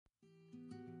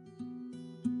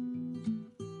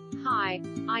Hi,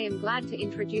 I am glad to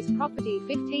introduce property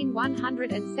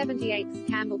 15178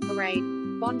 Campbell Parade,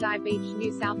 Bondi Beach,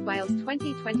 New South Wales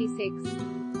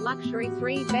 2026. Luxury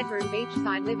 3-bedroom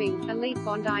beachside living, elite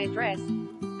Bondi address.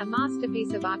 A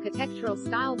masterpiece of architectural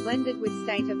style blended with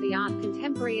state-of-the-art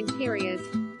contemporary interiors,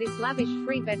 this lavish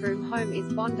 3-bedroom home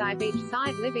is Bondi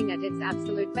beachside living at its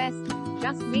absolute best,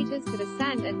 just meters to the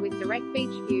sand and with direct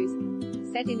beach views.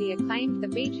 Set in the acclaimed The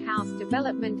Beach House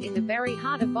development in the very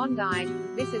heart of Bondi,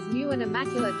 this new and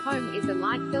immaculate home is a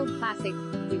light-filled classic,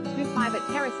 with 2 private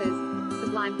terraces,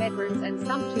 sublime bedrooms and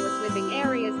sumptuous living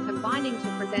areas combining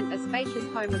to present a spacious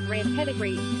home of rare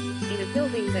pedigree, in a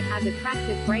building that has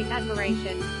attracted great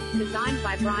admiration. Designed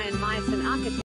by Brian Meissen Architects.